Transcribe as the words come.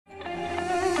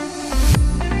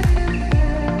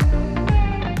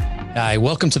Hi,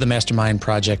 welcome to the Mastermind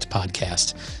Project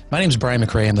podcast. My name is Brian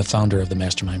McRae. I'm the founder of the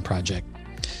Mastermind Project.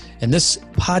 And this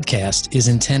podcast is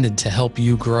intended to help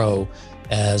you grow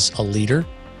as a leader,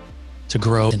 to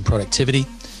grow in productivity,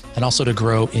 and also to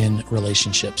grow in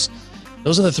relationships.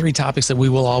 Those are the three topics that we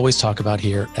will always talk about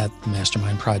here at the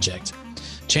Mastermind Project.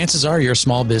 Chances are you're a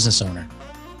small business owner,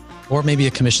 or maybe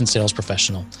a commissioned sales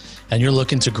professional, and you're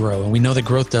looking to grow. And we know that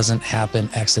growth doesn't happen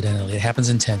accidentally. It happens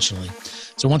intentionally.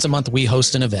 So once a month, we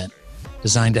host an event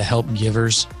designed to help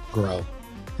givers grow.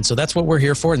 And so that's what we're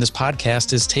here for. And this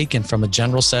podcast is taken from a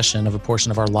general session of a portion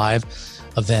of our live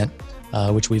event,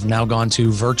 which we've now gone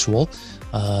to virtual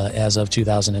as of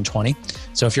 2020.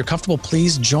 So if you're comfortable,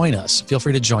 please join us. Feel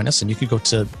free to join us. And you can go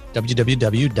to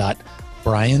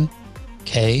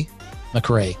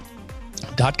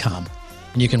www.briankmcrae.com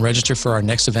and you can register for our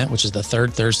next event, which is the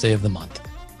third Thursday of the month.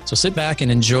 So sit back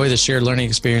and enjoy the shared learning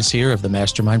experience here of the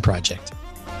Mastermind Project.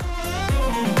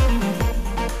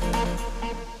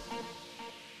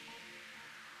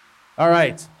 All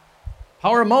right,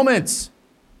 power moments.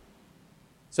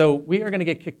 So we are going to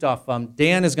get kicked off.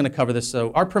 Dan is going to cover this.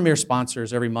 So our premier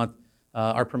sponsors every month,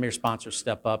 our premier sponsors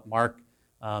step up. Mark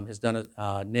has done it.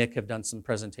 Nick have done some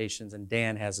presentations, and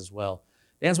Dan has as well.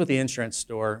 Dan's with the insurance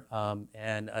store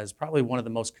and is probably one of the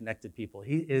most connected people.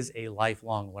 He is a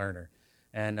lifelong learner,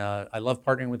 and I love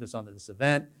partnering with us on this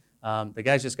event. The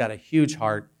guy's just got a huge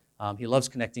heart. He loves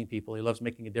connecting people. He loves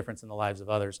making a difference in the lives of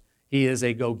others. He is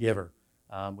a go-giver.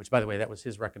 Which, by the way, that was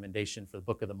his recommendation for the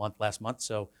book of the month last month.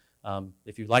 So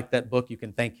if you like that book, you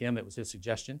can thank him. It was his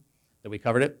suggestion that we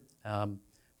covered it.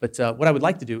 But what I would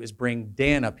like to do is bring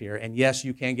Dan up here. And yes,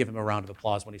 you can give him a round of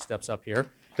applause when he steps up here,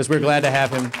 because we're glad to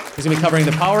have him. He's going to be covering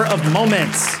the power of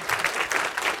moments.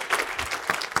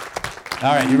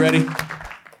 All right, you ready? You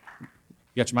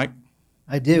got your mic?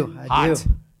 I do. Hot.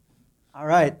 All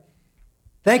right.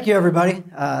 Thank you, everybody.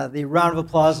 The round of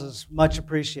applause is much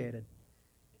appreciated.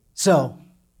 So,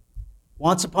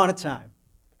 once upon a time,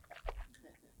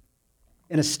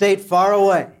 in a state far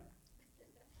away,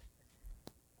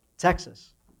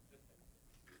 Texas,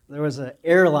 there was an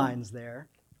airlines there.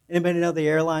 Anybody know the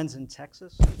airlines in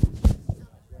Texas?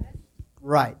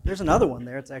 Right. There's another one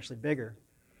there. It's actually bigger.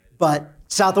 But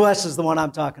Southwest is the one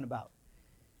I'm talking about.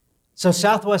 So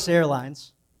Southwest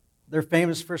Airlines, they're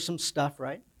famous for some stuff,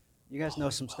 right? You guys know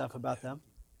some stuff about them.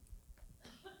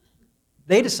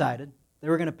 They decided they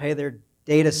were going to pay their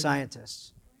data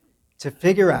scientists to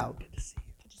figure out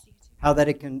how that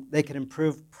they can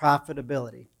improve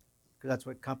profitability, because that's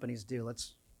what companies do.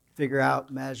 Let's figure out,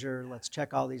 measure, let's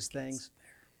check all these things.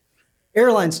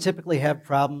 Airlines typically have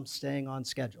problems staying on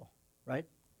schedule, right?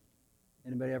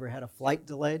 Anybody ever had a flight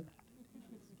delayed? A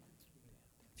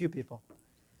few people.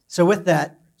 So with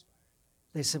that,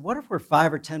 they said, what if we're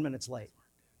 5 or 10 minutes late?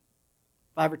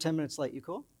 5 or 10 minutes late, you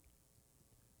cool?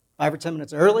 5 or 10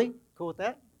 minutes early? Cool with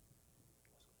that?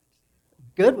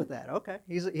 Good with that. Okay.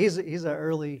 He's an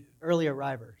early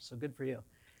arriver, so good for you.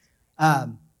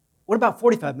 What about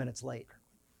 45 minutes late?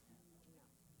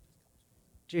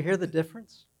 Did you hear the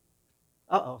difference?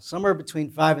 Uh-oh. Somewhere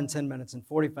between 5 and 10 minutes and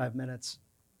 45 minutes,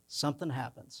 something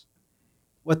happens.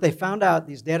 What they found out,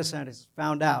 these data scientists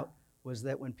found out, was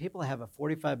that when people have a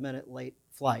 45-minute late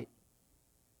flight,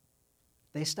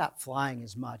 they stop flying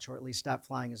as much, or at least stop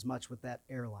flying as much with that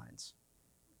airlines.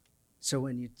 So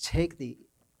when you take the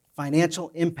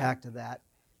financial impact of that,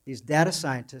 these data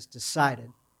scientists decided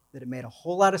that it made a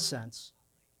whole lot of sense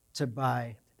to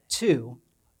buy 2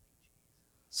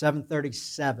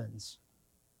 737s,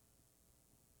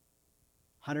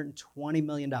 $120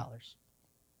 million.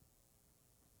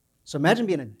 So imagine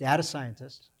being a data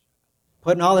scientist,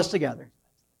 putting all this together,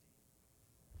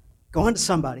 going to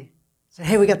somebody, say,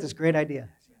 hey, we got this great idea.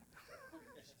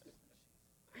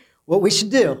 What we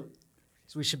should do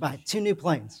is we should buy 2 new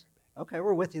planes. Okay,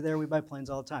 we're with you there. We buy planes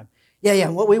all the time. Yeah,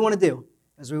 what we want to do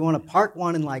is we want to park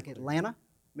one in like Atlanta,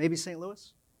 maybe St.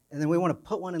 Louis, and then we want to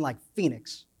put one in like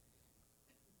Phoenix.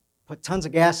 Put tons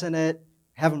of gas in it,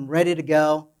 have them ready to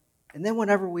go, and then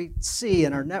whenever we see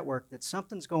in our network that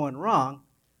something's going wrong,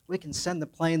 we can send the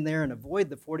plane there and avoid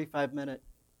the 45-minute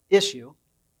issue,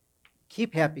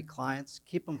 keep happy clients,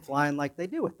 keep them flying like they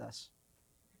do with us.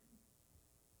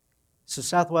 So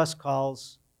Southwest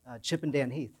calls Chip and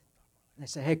Dan Heath. They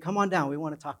say, hey, come on down. We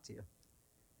want to talk to you.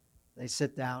 They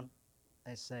sit down.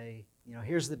 They say,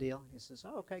 here's the deal. He says,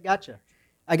 oh, okay, gotcha.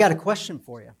 I got a question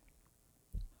for you.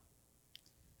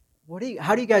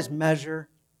 How do you guys measure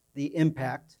the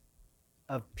impact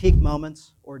of peak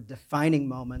moments or defining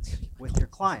moments with your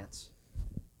clients?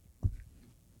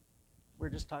 We're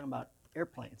just talking about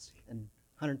airplanes and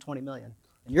 120 million.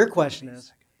 And your question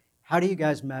is, how do you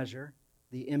guys measure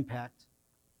the impact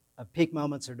of peak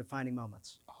moments or defining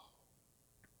moments.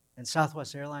 And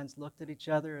Southwest Airlines looked at each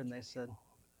other and they said,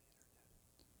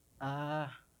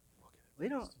 we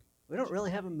don't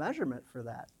really have a measurement for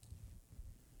that.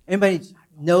 Anybody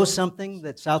know something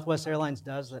that Southwest Airlines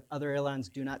does that other airlines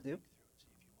do not do?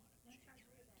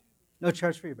 No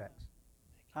charge for your bags.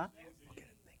 Huh?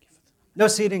 No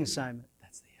seating assignment.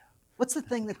 What's the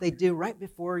thing that they do right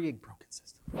before you? Broken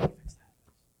system.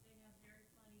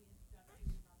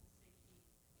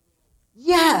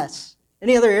 Yes.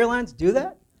 Any other airlines do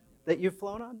that you've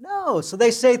flown on? No. So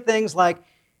they say things like,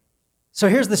 so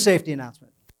here's the safety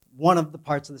announcement. One of the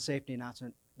parts of the safety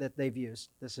announcement that they've used.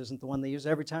 This isn't the one they use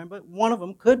every time, but one of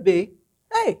them could be,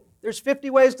 hey, there's 50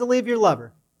 ways to leave your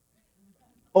lover.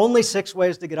 Only 6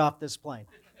 ways to get off this plane.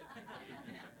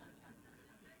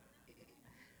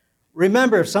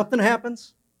 Remember, if something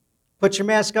happens, put your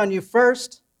mask on you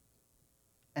first,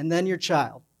 and then your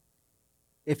child.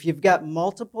 If you've got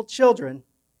multiple children,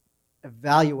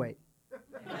 evaluate.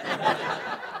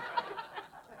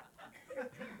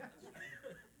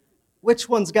 Which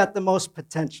one's got the most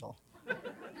potential?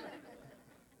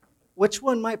 Which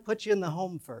one might put you in the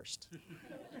home first?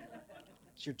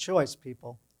 It's your choice,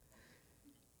 people.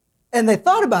 And they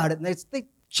thought about it, and they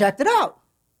checked it out.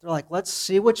 They're like, let's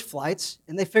see which flights.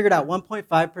 And they figured out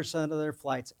 1.5% of their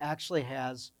flights actually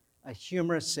has a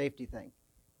humorous safety thing.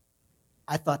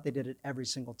 I thought they did it every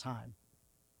single time.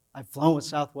 I've flown with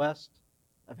Southwest.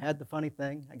 I've had the funny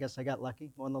thing. I guess I got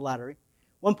lucky, won the lottery.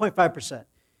 1.5%.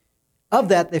 Of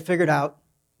that, they figured out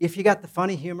if you got the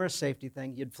funny, humorous safety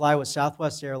thing, you'd fly with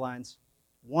Southwest Airlines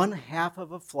 1/2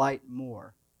 of a flight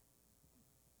more.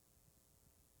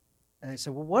 And they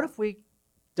said, well, what if we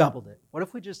doubled it? What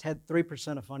if we just had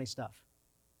 3% of funny stuff?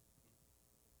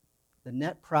 The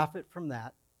net profit from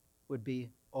that would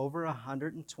be over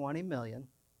 $120 million.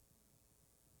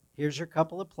 Here's your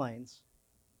couple of planes.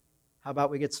 How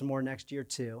about we get some more next year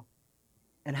too?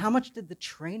 And how much did the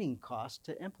training cost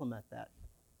to implement that?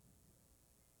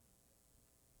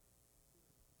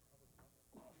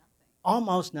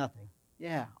 Almost nothing.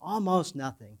 Yeah, almost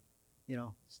nothing. You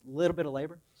know, a little bit of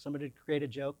labor. Somebody to create a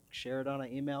joke, share it on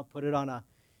an email, put it on a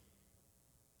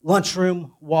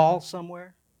lunchroom wall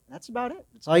somewhere. That's about it.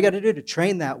 That's all you got to do to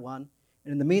train that one.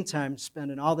 And in the meantime,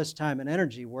 spending all this time and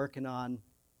energy working on,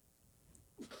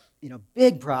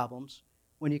 big problems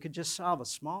when you could just solve a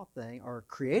small thing or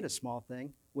create a small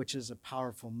thing, which is a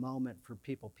powerful moment for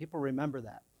people. People remember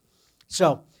that.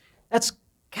 So that's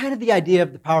kind of the idea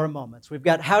of the power of moments. We've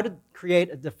got how to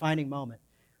create a defining moment.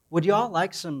 Would you all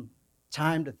like some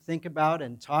time to think about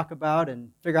and talk about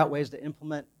and figure out ways to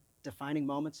implement defining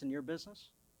moments in your business?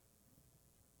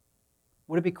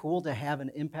 Would it be cool to have an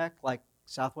impact like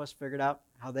Southwest figured out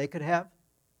how they could have?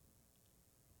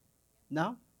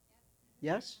 No?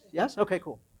 Yes? Yes? Okay,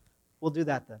 cool. We'll do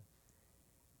that then.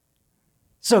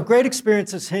 So great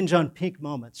experiences hinge on peak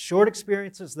moments, short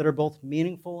experiences that are both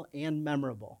meaningful and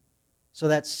memorable. So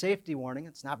that safety warning,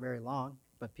 it's not very long,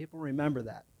 but people remember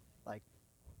that.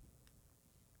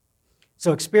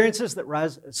 So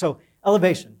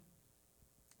elevation,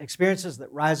 experiences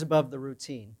that rise above the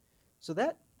routine. So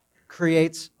that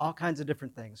creates all kinds of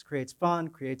different things. Creates fun,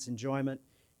 creates enjoyment,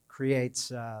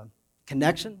 creates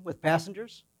connection with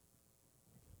passengers.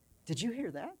 Did you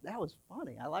hear that? That was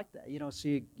funny. I like that. So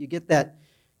you get that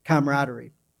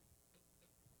camaraderie.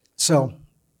 So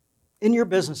in your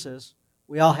businesses,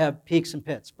 we all have peaks and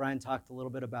pits. Brian talked a little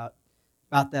bit about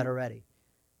that already.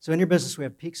 So in your business, we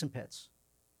have peaks and pits.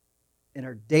 In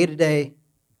our day-to-day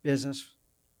business,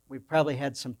 we probably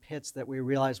had some pits that we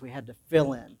realized we had to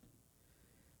fill in.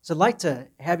 So I'd like to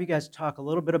have you guys talk a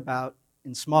little bit about,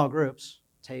 in small groups,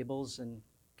 tables, and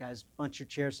guys bunch your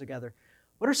chairs together,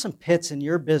 what are some pits in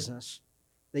your business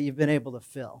that you've been able to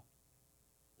fill?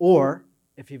 Or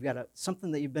if you've got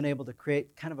something that you've been able to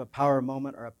create kind of a power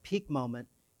moment or a peak moment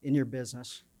in your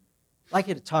business, I'd like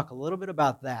you to talk a little bit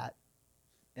about that,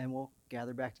 and we'll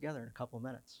gather back together in a couple of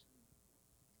minutes.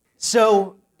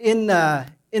 So in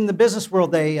the business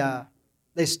world,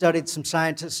 some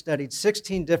scientists studied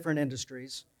 16 different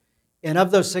industries, and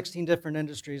of those 16 different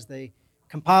industries, they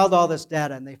compiled all this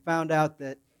data, and they found out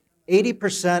that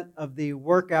 80% of the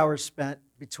work hours spent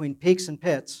between peaks and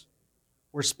pits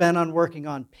were spent on working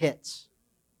on pits.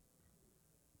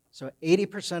 So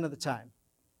 80% of the time.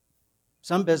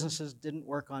 Some businesses didn't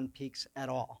work on peaks at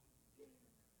all,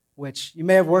 which you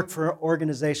may have worked for an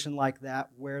organization like that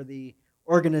where the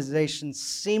organization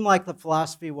seemed like the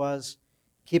philosophy was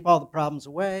keep all the problems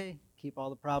away,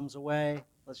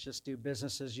 let's just do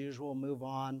business as usual, move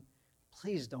on.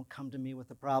 Please don't come to me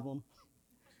with a problem.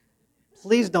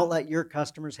 Please don't let your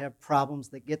customers have problems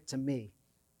that get to me.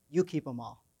 You keep them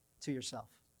all to yourself.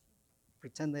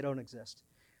 pretend they don't exist.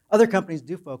 Other companies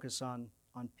do focus on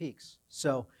peaks.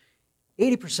 So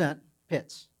 80%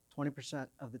 pits, 20%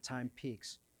 of the time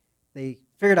peaks. They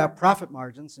figured out profit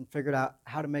margins and figured out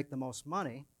how to make the most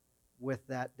money with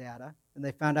that data. And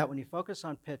they found out when you focus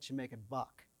on pits, you make $1.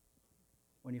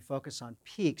 When you focus on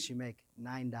peaks, you make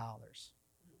 $9.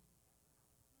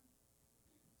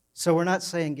 So we're not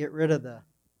saying get rid of the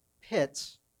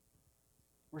pits.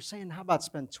 We're saying how about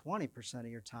spend 20% of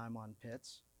your time on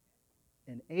pits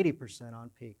and 80% on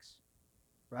peaks,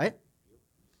 right?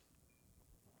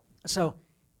 So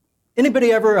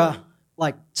anybody ever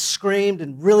screamed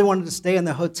and really wanted to stay in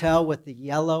the hotel with the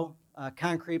yellow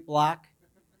concrete block?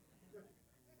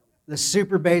 The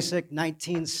super basic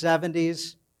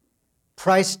 1970s,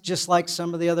 priced just like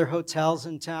some of the other hotels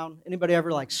in town. Anybody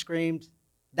ever screamed,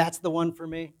 that's the one for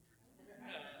me?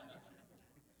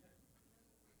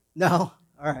 No?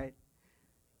 All right.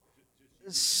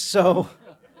 So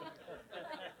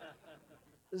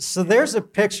there's a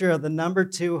picture of the number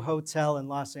 2 hotel in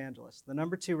Los Angeles, the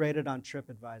number 2 rated on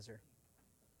TripAdvisor. Do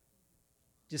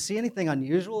you see anything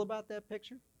unusual about that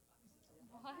picture?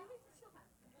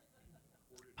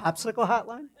 Popsicle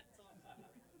hotline?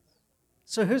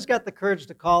 So who's got the courage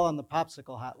to call on the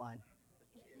popsicle hotline?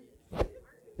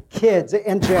 Kids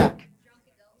and Jack.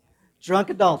 Drunk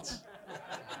adults.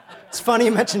 It's funny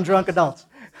you mentioned drunk adults.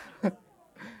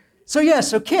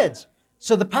 So kids.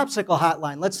 So the popsicle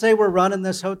hotline. Let's say we're running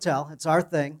this hotel. It's our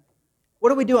thing. What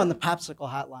do we do on the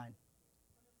popsicle hotline?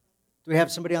 Do we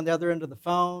have somebody on the other end of the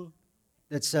phone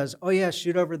that says, oh yeah,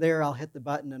 shoot over there, I'll hit the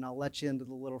button and I'll let you into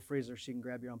the little freezer so you can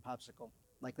grab your own popsicle?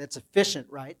 That's efficient,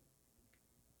 right?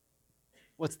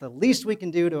 What's the least we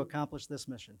can do to accomplish this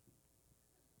mission?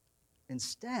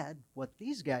 Instead, what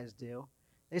these guys do,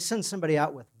 they send somebody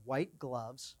out with white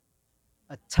gloves,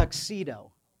 a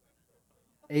tuxedo,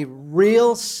 a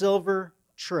real silver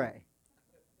tray.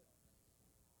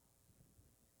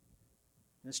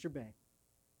 Mr. Bain,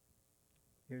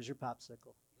 here's your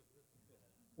popsicle.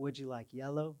 Would you like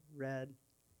yellow, red,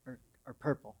 or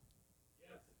purple?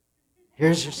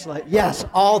 Here's your slate. Yes,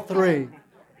 all three.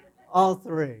 All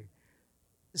three.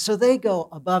 So they go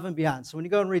above and beyond. So when you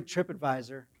go and read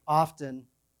TripAdvisor, often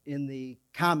in the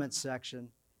comments section,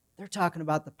 they're talking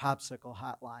about the popsicle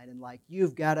hotline and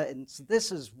you've got to, and so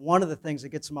this is one of the things that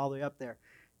gets them all the way up there.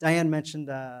 Diane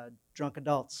mentioned drunk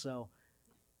adults. So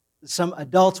some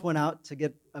adults went out to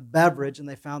get a beverage and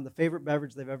they found the favorite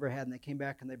beverage they've ever had and they came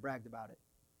back and they bragged about it.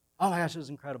 Oh my gosh, it was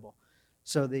incredible.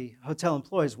 So the hotel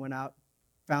employees went out,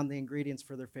 found the ingredients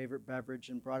for their favorite beverage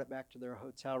and brought it back to their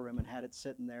hotel room and had it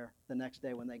sitting there the next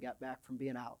day when they got back from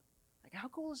being out. How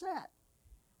cool is that?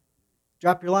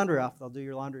 Drop your laundry off, they'll do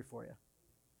your laundry for you.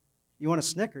 You want a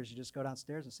Snickers, you just go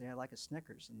downstairs and say, I'd like a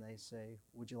Snickers. And they say,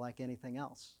 would you like anything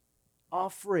else? All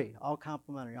free, all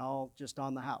complimentary, all just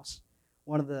on the house.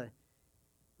 One of the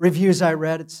reviews I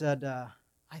read, it said,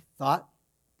 I thought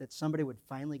that somebody would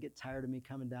finally get tired of me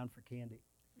coming down for candy.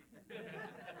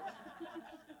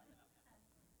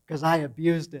 Because I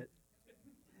abused it.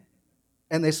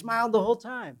 And they smiled the whole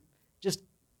time. Just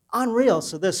unreal.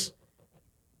 So this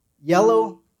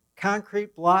yellow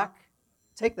concrete block,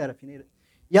 take that if you need it,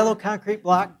 yellow concrete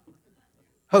block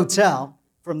hotel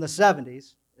from the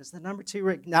 70s is the number 2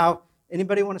 rate. Now,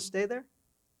 anybody want to stay there?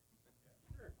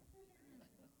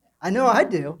 I know I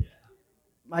do.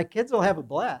 My kids will have a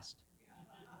blast.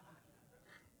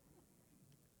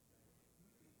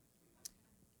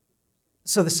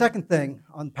 So the second thing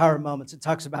on Power Moments, it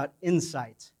talks about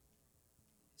insight.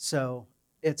 So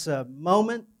it's a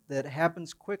moment that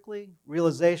happens quickly.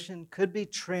 Realization could be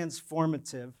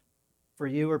transformative for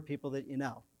you or people that you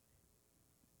know.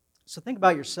 So think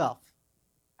about yourself.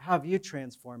 How have you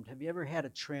transformed? Have you ever had a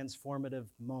transformative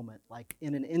moment, like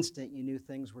in an instant you knew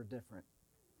things were different?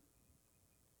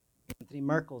 Anthony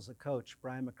Merkel's a coach.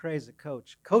 Brian McRae's a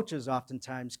coach. Coaches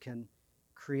oftentimes can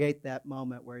create that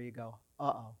moment where you go,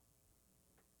 uh-oh.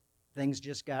 Things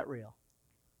just got real.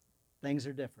 Things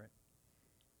are different.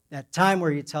 That time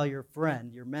where you tell your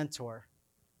friend, your mentor,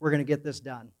 we're going to get this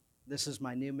done. This is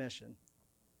my new mission.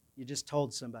 You just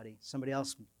told somebody. Somebody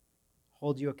else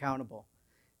hold you accountable.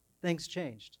 Things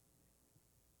changed.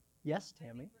 Yes,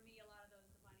 Tammy? For me, a lot of those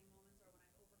defining moments are when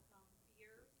I've overcome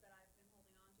fears that I've been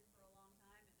holding on to for a long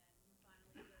time, and then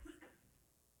you finally just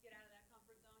get out of that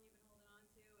comfort zone you've been holding on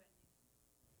to and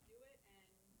do it, and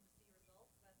you see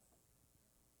results.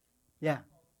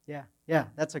 Yeah,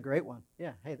 that's a great one.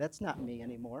 Yeah, hey, that's not me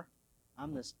anymore.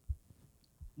 I'm this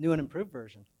new and improved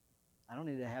version. I don't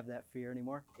need to have that fear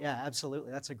anymore. Yeah,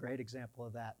 absolutely. That's a great example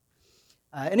of that.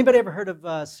 Anybody ever heard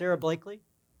of Sarah Blakely?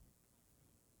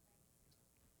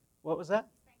 What was that?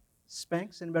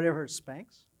 Spanx. Anybody ever heard of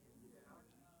Spanx?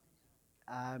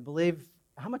 I believe,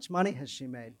 how much money has she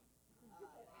made?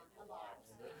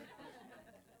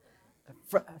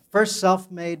 First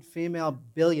self-made female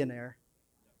billionaire.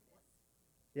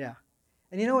 Yeah.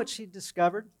 And you know what she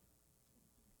discovered?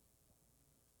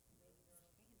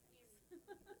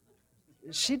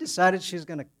 She decided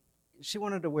she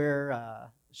wanted to wear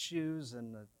shoes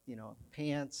and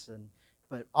pants,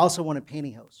 but also wanted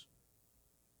pantyhose.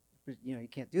 But, you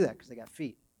can't do that because they got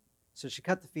feet. So she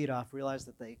cut the feet off, realized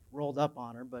that they rolled up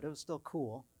on her, but it was still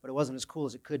cool, but it wasn't as cool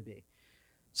as it could be.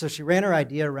 So she ran her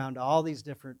idea around to all these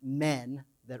different men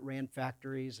that ran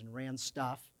factories and ran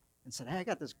stuff and said, hey, I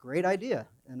got this great idea.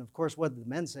 And of course, what did the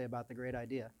men say about the great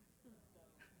idea?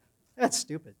 That's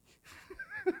stupid.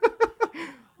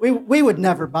 We would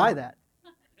never buy that.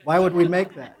 Why would we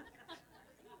make that?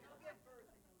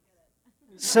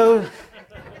 So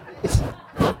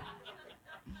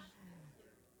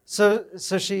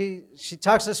she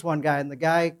talks to this one guy, and the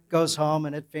guy goes home,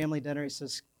 and at family dinner he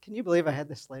says, can you believe I had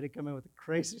this lady come in with the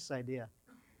craziest idea?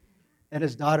 And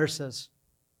his daughter says,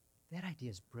 that idea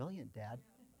is brilliant, Dad.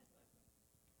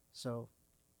 So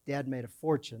Dad made a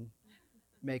fortune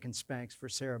making Spanx for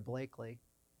Sarah Blakely,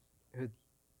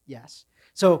 yes.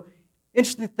 So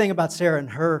interesting thing about Sarah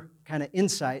and her kind of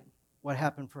insight, what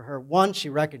happened for her. One, she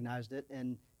recognized it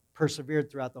and persevered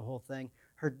throughout the whole thing.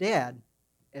 Her dad,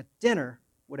 at dinner,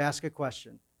 would ask a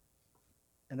question.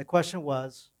 And the question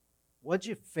was, what'd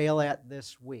you fail at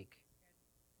this week?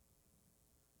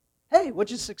 Hey,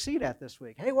 what'd you succeed at this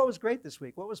week? Hey, what was great this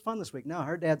week? What was fun this week? No,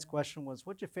 her dad's question was,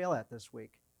 what'd you fail at this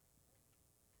week?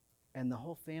 And the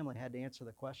whole family had to answer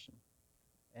the question.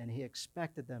 And he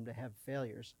expected them to have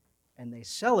failures, and they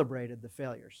celebrated the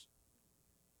failures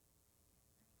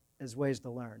as ways to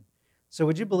learn. So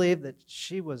would you believe that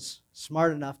she was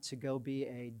smart enough to go be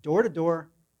a door-to-door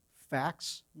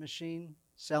fax machine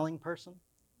selling person?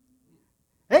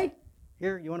 Hey,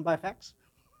 here, you want to buy a fax?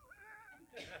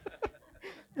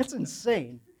 That's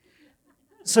insane.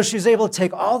 So she's able to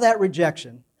take all that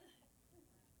rejection,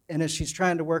 and as she's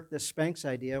trying to work this Spanx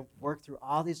idea, work through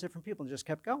all these different people and just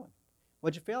kept going.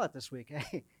 What'd you fail at this week?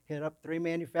 Hey, hit up 3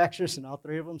 manufacturers, and all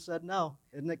 3 of them said no.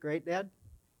 Isn't it great, Dad?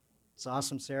 It's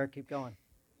awesome, Sarah. Keep going.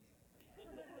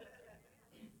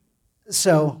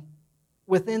 So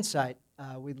with insight,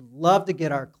 we'd love to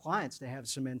get our clients to have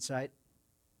some insight,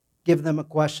 give them a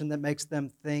question that makes them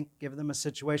think, give them a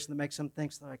situation that makes them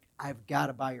think, so like, I've got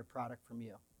to buy your product from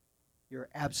you. You're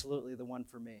absolutely the one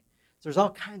for me. So there's all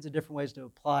kinds of different ways to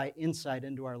apply insight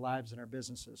into our lives and our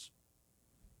businesses.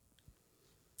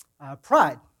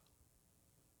 Pride.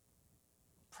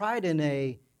 Pride in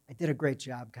I did a great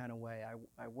job kind of way.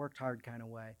 I worked hard kind of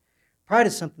way. Pride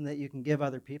is something that you can give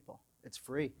other people. It's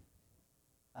free.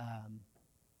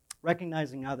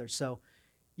 Recognizing others. So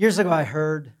years ago I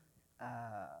heard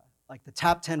like the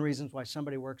top 10 reasons why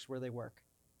somebody works where they work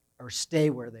or stay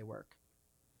where they work.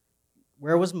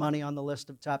 Where was money on the list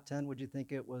of top 10? Would you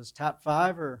think it was top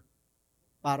 5 or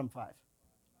bottom 5?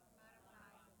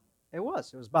 It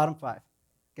was bottom 5.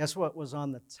 Guess what was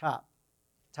on the top?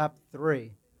 Top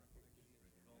 3.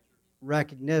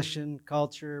 Recognition,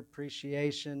 culture,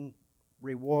 appreciation,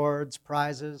 rewards,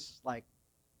 prizes. Like,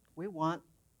 we want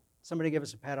somebody to give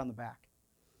us a pat on the back.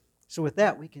 So with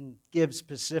that, we can give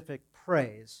specific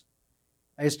praise.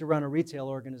 I used to run a retail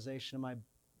organization, and my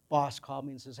boss called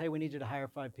me and says, hey, we need you to hire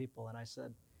 5 people. And I said,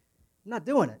 I'm not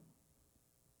doing it.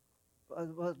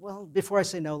 Well, before I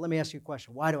say no, let me ask you a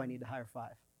question. Why do I need to hire 5?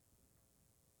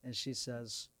 And she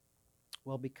says,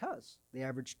 well, because the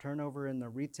average turnover in the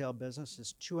retail business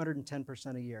is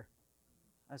 210% a year.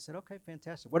 I said, okay,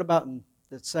 fantastic. What about in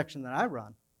the section that I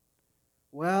run?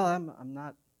 Well, I'm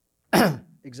not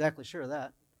exactly sure of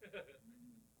that.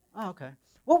 Oh, okay.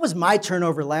 What was my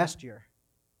turnover last year?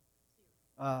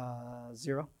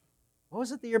 0. What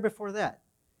was it the year before that?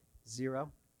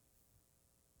 0.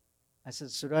 I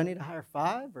said, so do I need to hire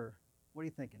 5, or what are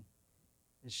you thinking?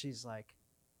 And she's like,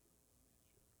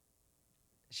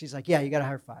 yeah, you got to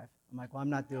hire 5. I'm like, well, I'm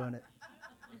not doing it.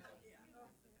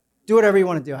 Do whatever you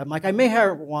want to do. I'm like, I may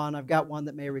hire 1. I've got 1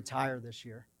 that may retire this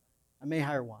year. I may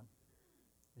hire 1.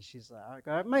 And she's like,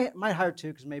 I might hire 2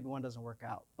 because maybe 1 doesn't work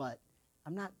out. But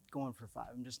I'm not going for 5.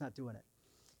 I'm just not doing it.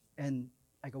 And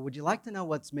I go, would you like to know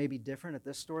what's maybe different at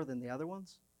this store than the other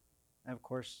ones? And of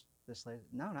course, this lady,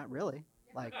 no, not really.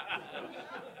 Like,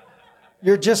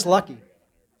 you're just lucky.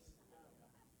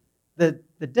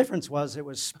 The difference was it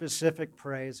was specific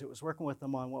praise. It was working with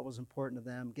them on what was important to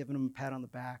them, giving them a pat on the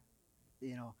back.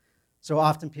 So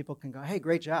often people can go, hey,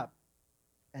 great job.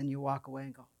 And you walk away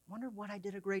and go, wonder what I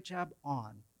did a great job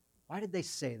on. Why did they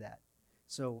say that?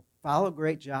 So follow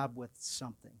great job with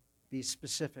something. Be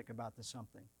specific about the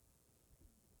something.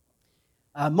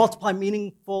 Multiply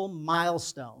meaningful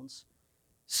milestones.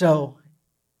 So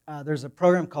there's a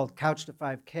program called Couch to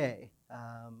 5K.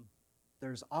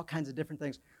 There's all kinds of different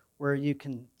things where you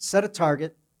can set a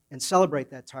target and celebrate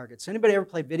that target. So anybody ever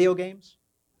play video games?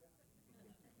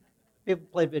 People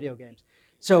play video games.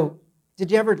 So did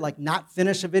you ever not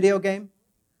finish a video game?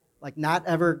 Like not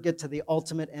ever get to the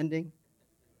ultimate ending?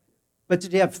 But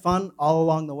did you have fun all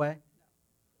along the way?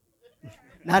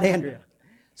 Not Andrea.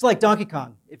 It's like Donkey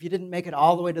Kong. If you didn't make it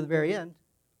all the way to the very end,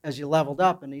 as you leveled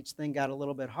up and each thing got a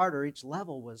little bit harder, each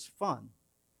level was fun.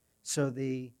 So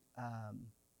the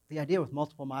idea with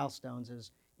multiple milestones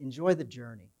is enjoy the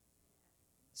journey.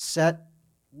 Set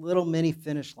little mini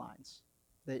finish lines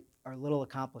that are little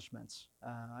accomplishments.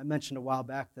 I mentioned a while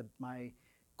back that my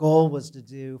goal was to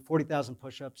do 40,000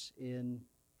 push-ups in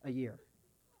a year.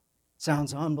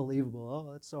 Sounds unbelievable.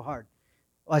 Oh, that's so hard.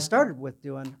 Well, I started with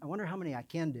doing, I wonder how many I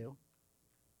can do.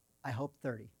 I hope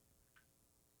 30.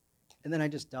 And then I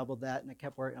just doubled that, and I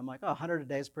kept working. I'm like, 100 a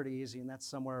day is pretty easy, and that's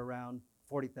somewhere around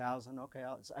 40,000. Okay,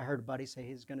 I heard a buddy say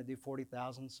he's going to do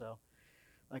 40,000, so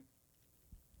like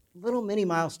little mini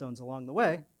milestones along the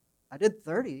way. I did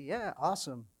 30, yeah,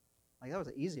 awesome. Like that was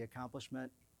an easy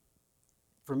accomplishment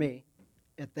for me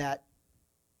at that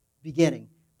beginning.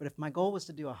 But if my goal was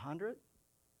to do 100,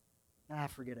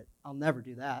 forget it. I'll never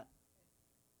do that.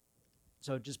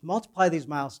 So just multiply these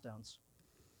milestones.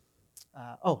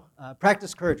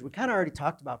 Practice courage. We kind of already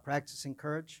talked about practicing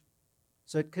courage.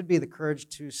 So it could be the courage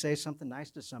to say something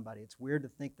nice to somebody. It's weird to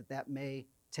think that may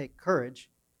take courage.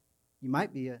 You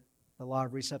might be the law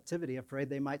of receptivity, afraid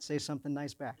they might say something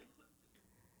nice back.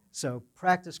 So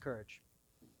practice courage.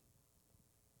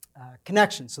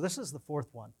 Connection. So this is the fourth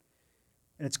one.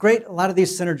 And it's great. A lot of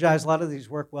these synergize. A lot of these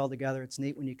work well together. It's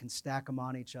neat when you can stack them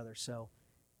on each other. So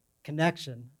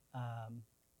connection.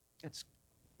 It's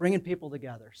bringing people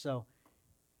together. So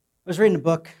I was reading a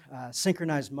book,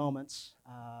 Synchronized Moments.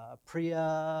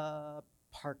 Priya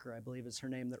Parker, I believe is her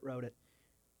name, that wrote it,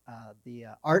 The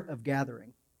Art of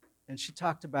Gathering. And she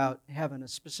talked about having a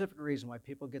specific reason why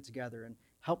people get together and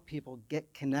help people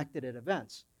get connected at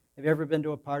events. Have you ever been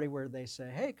to a party where they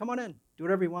say, hey, come on in, do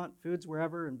whatever you want, food's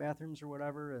wherever, and bathrooms or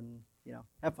whatever, and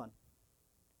have fun.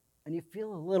 And you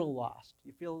feel a little lost.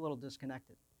 You feel a little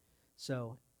disconnected.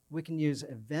 So we can use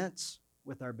events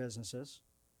with our businesses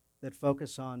that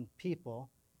focus on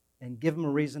people and give them a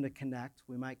reason to connect.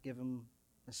 We might give them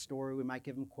a story. We might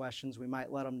give them questions. We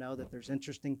might let them know that there's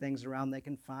interesting things around they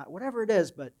can find, whatever it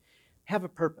is, but have a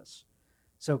purpose.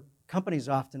 So companies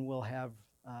often will have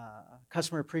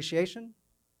customer appreciation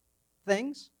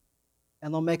things,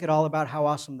 and they'll make it all about how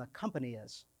awesome the company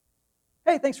is.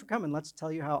 Hey, thanks for coming. Let's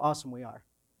tell you how awesome we are.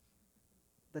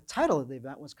 The title of the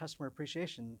event was Customer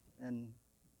Appreciation, and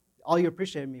all you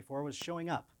appreciated me for was showing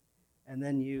up. And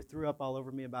then you threw up all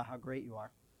over me about how great you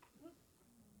are.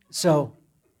 So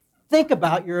think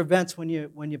about your events when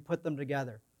you put them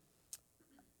together.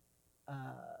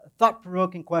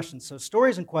 Thought-provoking questions. So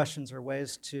stories and questions are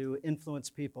ways to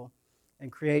influence people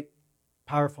and create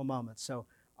powerful moments. So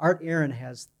Art Aaron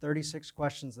has 36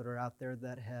 questions that are out there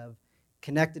that have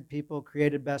connected people,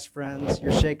 created best friends.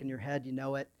 You're shaking your head, you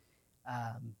know it.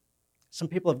 Some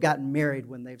people have gotten married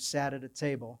when they've sat at a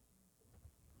table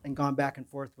and gone back and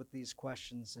forth with these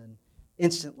questions and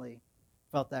instantly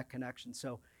felt that connection.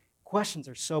 So questions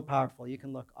are so powerful. You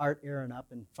can look Art Aaron up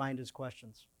and find his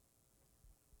questions.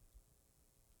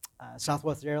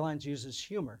 Southwest Airlines uses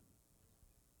humor.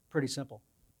 Pretty simple.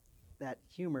 That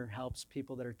humor helps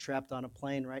people that are trapped on a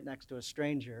plane right next to a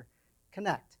stranger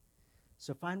connect.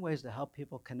 So find ways to help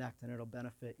people connect, and it'll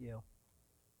benefit you.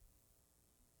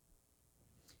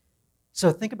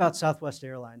 So think about Southwest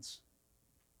Airlines.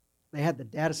 They had the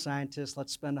data scientists,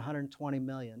 let's spend $120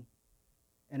 million.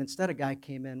 And instead, a guy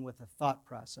came in with a thought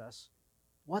process.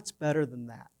 What's better than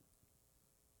that?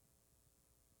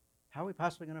 How are we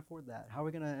possibly going to afford that? How are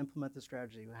we going to implement the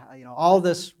strategy? All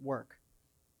this work.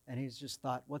 And he's just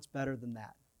thought, what's better than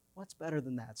that? What's better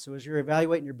than that? So as you're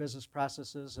evaluating your business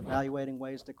processes, evaluating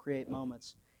ways to create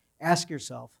moments, ask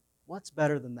yourself, what's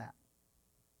better than that?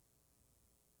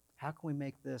 How can we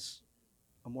make this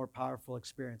a more powerful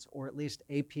experience, or at least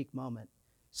a peak moment?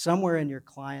 Somewhere in your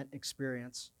client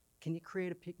experience, can you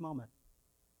create a peak moment?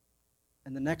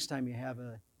 And the next time you have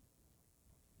an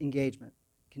engagement,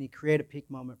 can you create a peak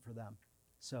moment for them?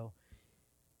 So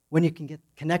when you can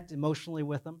connect emotionally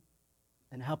with them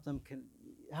and help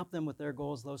them with their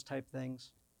goals, those type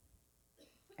things,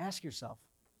 ask yourself,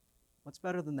 what's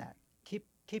better than that? Keep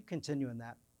continuing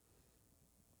that.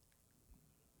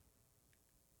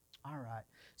 All right.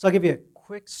 So I'll give you a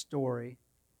quick story.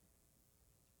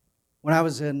 When I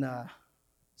was in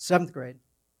 7th grade,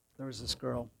 there was this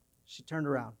girl. She turned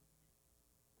around.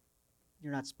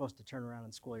 You're not supposed to turn around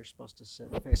in school. You're supposed to sit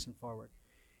facing forward.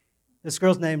 This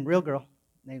girl's name, real girl,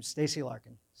 named Stacy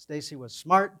Larkin. Stacy was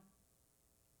smart,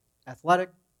 athletic,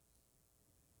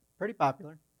 pretty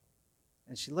popular.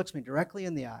 And she looks me directly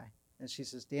in the eye, and she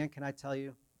says, Dan, can I tell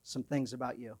you some things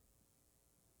about you?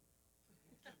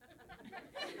 I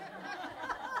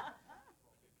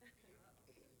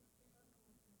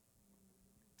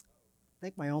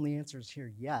think my only answer is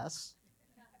here, yes.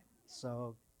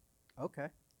 So, okay.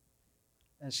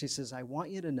 And she says, I want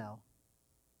you to know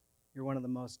you're one of the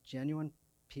most genuine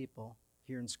people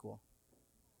here in school.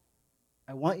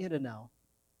 I want you to know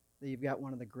that you've got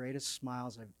one of the greatest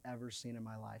smiles I've ever seen in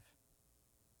my life.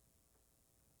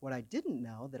 What I didn't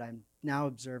know that I'm now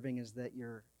observing is that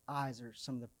your eyes are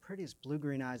some of the prettiest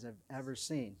blue-green eyes I've ever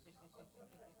seen.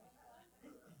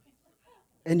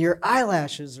 And your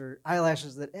eyelashes are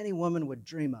eyelashes that any woman would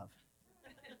dream of.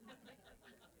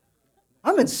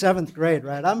 I'm in 7th grade,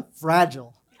 right? I'm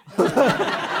fragile.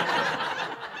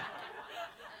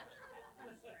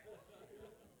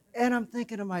 And I'm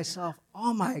thinking to myself,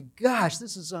 oh my gosh,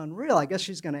 this is unreal. I guess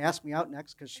she's going to ask me out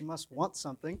next because she must want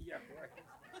something. Yeah, right.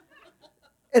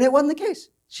 And it wasn't the case.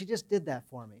 She just did that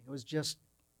for me. It was just,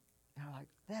 like,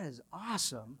 that is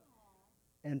awesome.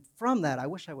 And from that, I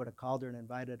wish I would have called her and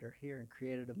invited her here and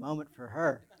created a moment for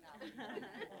her.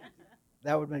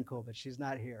 That would have been cool, but she's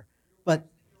not here. But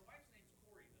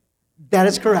that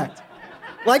is correct.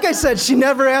 Like I said, she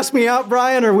never asked me out,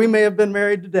 Brian, or we may have been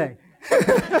married today.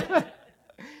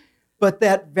 But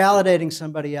that validating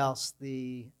somebody else,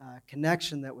 the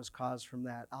connection that was caused from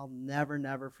that, I'll never,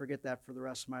 never forget that for the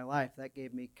rest of my life. That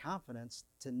gave me confidence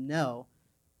to know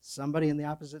somebody in the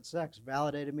opposite sex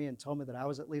validated me and told me that I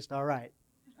was at least all right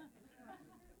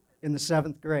in the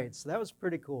 7th grade. So that was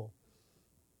pretty cool.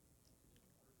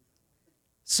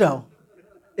 So,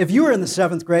 if you were in the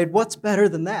 7th grade, what's better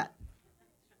than that?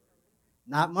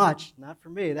 Not much, not for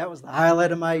me. That was the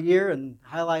highlight of my year and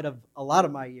highlight of a lot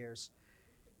of my years.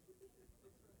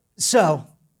 So,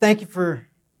 thank you for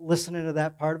listening to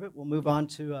that part of it. We'll move on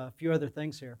to a few other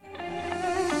things here.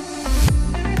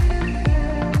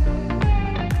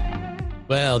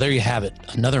 Well, there you have it.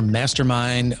 Another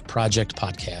Mastermind Project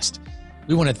podcast.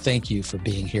 We want to thank you for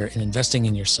being here and investing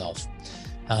in yourself.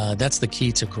 That's the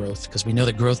key to growth, because we know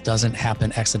that growth doesn't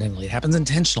happen accidentally. It happens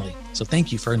intentionally. So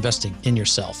thank you for investing in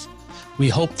yourself. We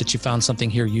hope that you found something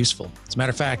here useful. As a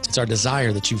matter of fact, it's our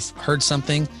desire that you've heard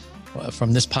something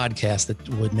from this podcast that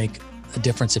would make a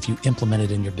difference if you implement it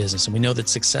in your business. And we know that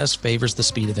success favors the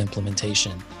speed of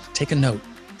implementation. Take a note,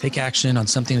 take action on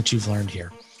something that you've learned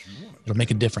here. It'll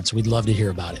make a difference. We'd love to hear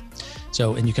about it.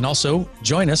 So, and you can also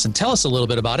join us and tell us a little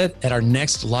bit about it at our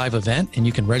next live event. And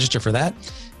you can register for that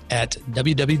at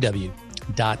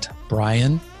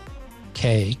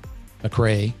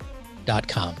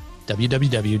www.briankmccrae.com.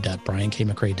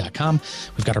 www.briankmccrae.com.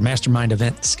 We've got our Mastermind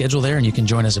event scheduled there, and you can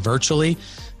join us virtually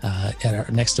at our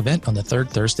next event on the 3rd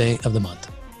Thursday of the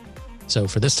month. So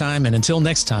for this time, and until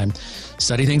next time,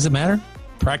 study things that matter,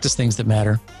 practice things that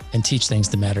matter, and teach things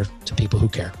that matter to people who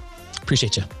care.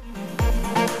 Appreciate you.